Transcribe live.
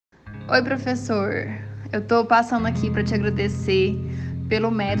Oi, professor. Eu tô passando aqui para te agradecer pelo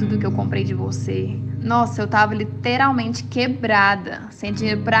método que eu comprei de você. Nossa, eu tava literalmente quebrada, sem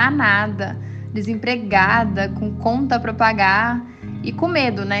dinheiro pra nada, desempregada, com conta para pagar e com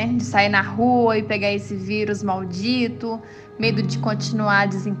medo, né, de sair na rua e pegar esse vírus maldito, medo de continuar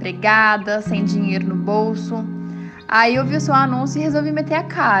desempregada, sem dinheiro no bolso. Aí eu vi o seu anúncio e resolvi meter a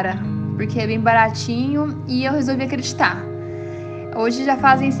cara, porque é bem baratinho e eu resolvi acreditar. Hoje já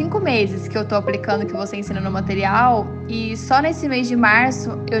fazem 5 meses que eu tô aplicando o que você ensina no material e só nesse mês de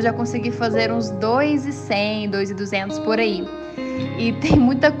março eu já consegui fazer uns 2.100, 2.200 por aí. E tem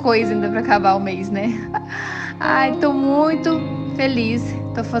muita coisa ainda para acabar o mês, né? Ai, tô muito feliz.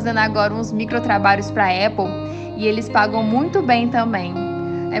 Tô fazendo agora uns microtrabalhos para Apple e eles pagam muito bem também.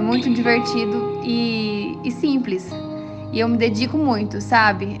 É muito divertido e simples. E eu me dedico muito,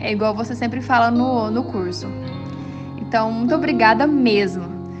 sabe? É igual você sempre fala no curso. Então, muito obrigada mesmo.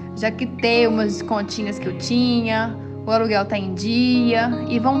 Já quitei umas descontinhas que eu tinha, o aluguel tá em dia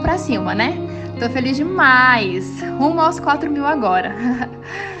e vamos pra cima, né? Tô feliz demais. Rumo aos 4.000 agora.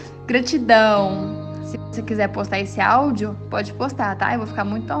 Gratidão. Se você quiser postar esse áudio, pode postar, tá? Eu vou ficar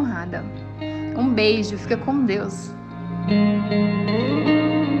muito honrada. Um beijo, fica com Deus.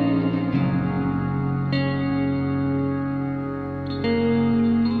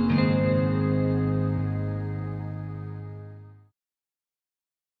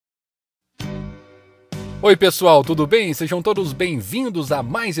 Oi pessoal, tudo bem? Sejam todos bem-vindos a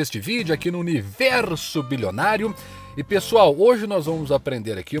mais este vídeo aqui no Universo Bilionário. E pessoal, hoje nós vamos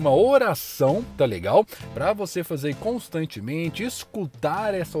aprender aqui uma oração, tá legal? Para você fazer constantemente,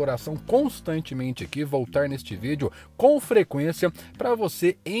 escutar essa oração constantemente aqui, voltar neste vídeo com frequência para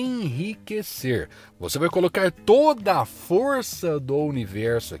você enriquecer. Você vai colocar toda a força do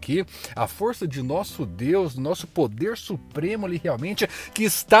universo aqui, a força de nosso Deus, nosso poder supremo ali realmente, que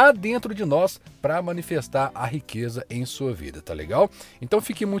está dentro de nós para manifestar a riqueza em sua vida, tá legal? Então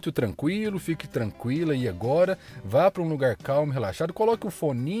fique muito tranquilo, fique tranquila e agora vá para um lugar calmo, relaxado, coloque um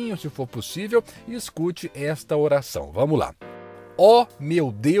foninho se for possível e escute esta oração. Vamos lá. Ó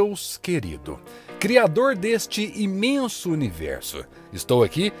meu Deus querido, Criador deste imenso universo, estou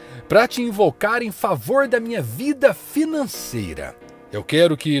aqui para te invocar em favor da minha vida financeira. Eu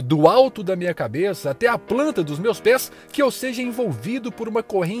quero que do alto da minha cabeça até a planta dos meus pés, que eu seja envolvido por uma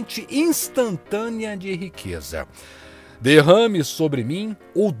corrente instantânea de riqueza. Derrame sobre mim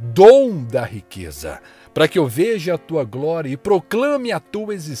o dom da riqueza, para que eu veja a tua glória e proclame a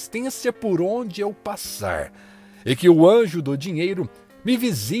tua existência por onde eu passar. E que o anjo do dinheiro me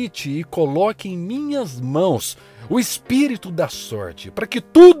visite e coloque em minhas mãos o espírito da sorte, para que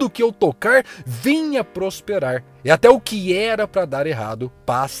tudo que eu tocar venha prosperar, e até o que era para dar errado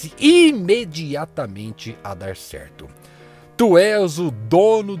passe imediatamente a dar certo. Tu és o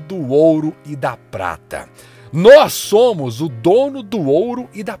dono do ouro e da prata. Nós somos o dono do ouro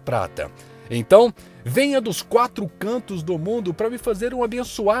e da prata. Então, venha dos 4 cantos do mundo para me fazer um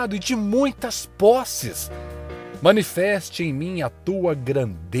abençoado e de muitas posses. Manifeste em mim a tua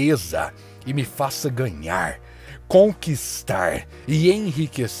grandeza e me faça ganhar, conquistar e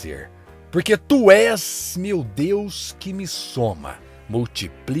enriquecer. Porque tu és, meu Deus, que me soma,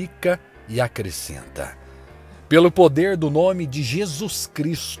 multiplica e acrescenta. Pelo poder do nome de Jesus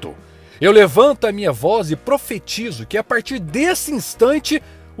Cristo, eu levanto a minha voz e profetizo que a partir desse instante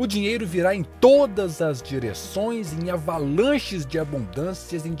o dinheiro virá em todas as direções, em avalanches de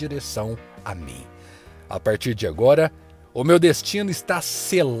abundâncias em direção a mim. A partir de agora, o meu destino está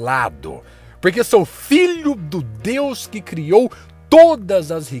selado, porque sou filho do Deus que criou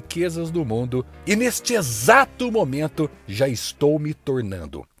todas as riquezas do mundo e neste exato momento já estou me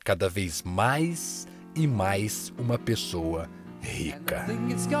tornando cada vez mais e mais uma pessoa rica.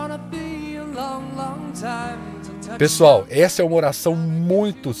 Pessoal, essa é uma oração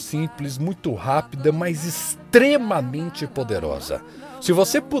muito simples, muito rápida, mas extremamente poderosa. Se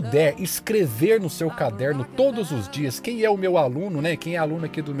você puder escrever no seu caderno todos os dias, quem é o meu aluno, né? Quem é aluno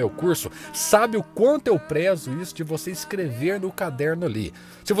aqui do meu curso, sabe o quanto eu prezo isso de você escrever no caderno ali.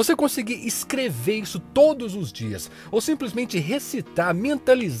 Se você conseguir escrever isso todos os dias, ou simplesmente recitar,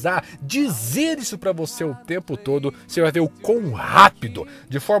 mentalizar, dizer isso para você o tempo todo, você vai ver o quão rápido,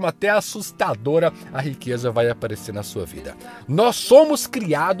 de forma até assustadora, a riqueza vai aparecer na sua vida. Nós somos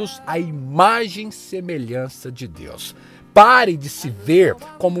criados à imagem e semelhança de Deus. Pare de se ver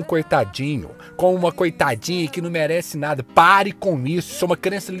como um coitadinho, como uma coitadinha que não merece nada. Pare com isso, isso é uma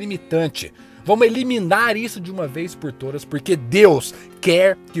crença limitante. Vamos eliminar isso de uma vez por todas, porque Deus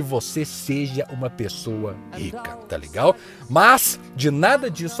quer que você seja uma pessoa rica, tá legal? Mas de nada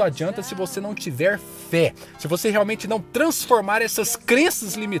disso adianta se você não tiver fé, se você realmente não transformar essas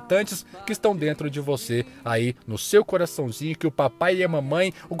crenças limitantes que estão dentro de você aí no seu coraçãozinho, que o papai e a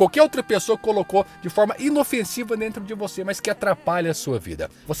mamãe ou qualquer outra pessoa colocou de forma inofensiva dentro de você, mas que atrapalha a sua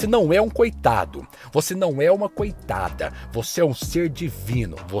vida. Você não é um coitado, você não é uma coitada, você é um ser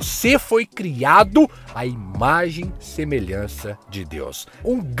divino, você foi criado à imagem e semelhança de Deus.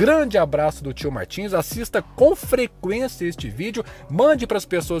 Um grande abraço do tio Martins, assista com frequência este vídeo, mande para as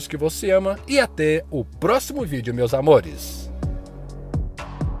pessoas que você ama e até o próximo vídeo, meus amores.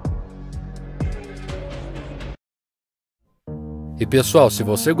 E pessoal, se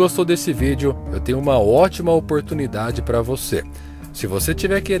você gostou desse vídeo, eu tenho uma ótima oportunidade para você. Se você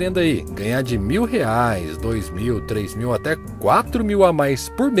estiver querendo aí ganhar de R$1.000, R$2.000, R$3.000, até R$4.000 a mais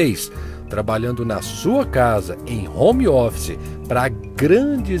por mês, trabalhando na sua casa, em home office, para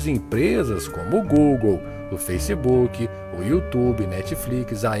grandes empresas como o Google, o Facebook, o YouTube,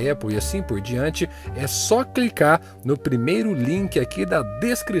 Netflix, a Apple e assim por diante, é só clicar no primeiro link aqui da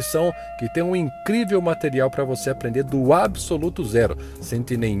descrição que tem um incrível material para você aprender do absoluto zero, sem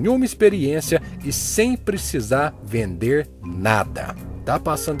ter nenhuma experiência e sem precisar vender nada. Tá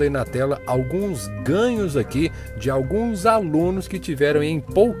passando aí na tela alguns ganhos aqui de alguns alunos que tiveram em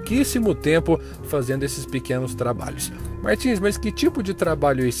pouquíssimo tempo fazendo esses pequenos trabalhos. Martins, mas que tipo de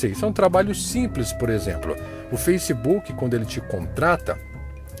trabalho é esse aí? São trabalhos simples, por exemplo. O Facebook, quando ele te contrata,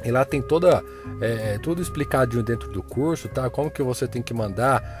 e lá tem tudo explicadinho dentro do curso, tá? Como que você tem que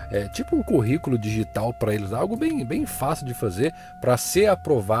mandar, tipo um currículo digital para eles, algo bem fácil de fazer para ser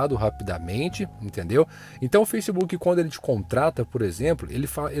aprovado rapidamente, entendeu? Então o Facebook, quando ele te contrata, por exemplo, ele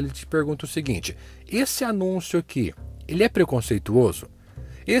te pergunta o seguinte: esse anúncio aqui, ele é preconceituoso?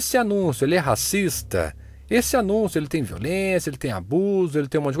 Esse anúncio, ele é racista? Esse anúncio, ele tem violência, ele tem abuso, ele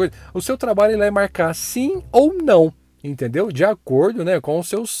tem um monte de coisa? O seu trabalho ele vai marcar sim ou não. Entendeu? De acordo, né, com o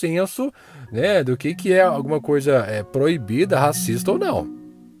seu senso, né, do que é alguma coisa proibida, racista ou não.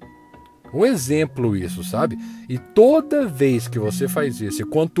 Um exemplo isso, sabe? E toda vez que você faz isso, e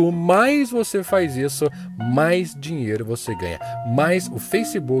quanto mais você faz isso, mais dinheiro você ganha, mais o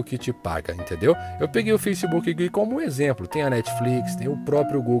Facebook te paga, entendeu? Eu peguei o Facebook aqui como um exemplo. Tem a Netflix, tem o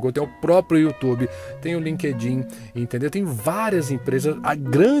próprio Google, tem o próprio YouTube, tem o LinkedIn, entendeu? Tem várias empresas,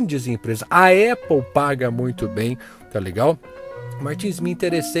 grandes empresas. A Apple paga muito bem, tá legal? Martins, me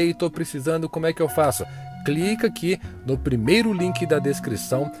interessei, estou precisando, como é que eu faço? Clica aqui no primeiro link da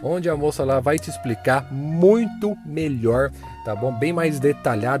descrição, onde a moça lá vai te explicar muito melhor, tá bom? Bem mais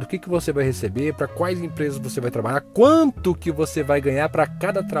detalhado, o que você vai receber, para quais empresas você vai trabalhar, quanto que você vai ganhar para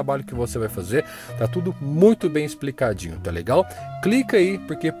cada trabalho que você vai fazer, tá tudo muito bem explicadinho, tá legal? Clica aí,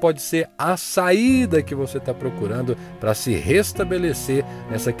 porque pode ser a saída que você está procurando para se restabelecer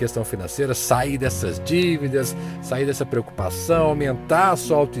nessa questão financeira, sair dessas dívidas, sair dessa preocupação, aumentar a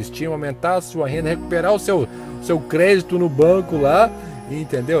sua autoestima, aumentar a sua renda, recuperar o seu crédito no banco lá,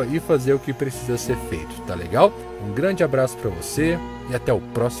 entendeu? E fazer o que precisa ser feito, tá legal? Um grande abraço para você e até o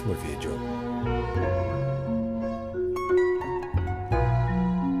próximo vídeo.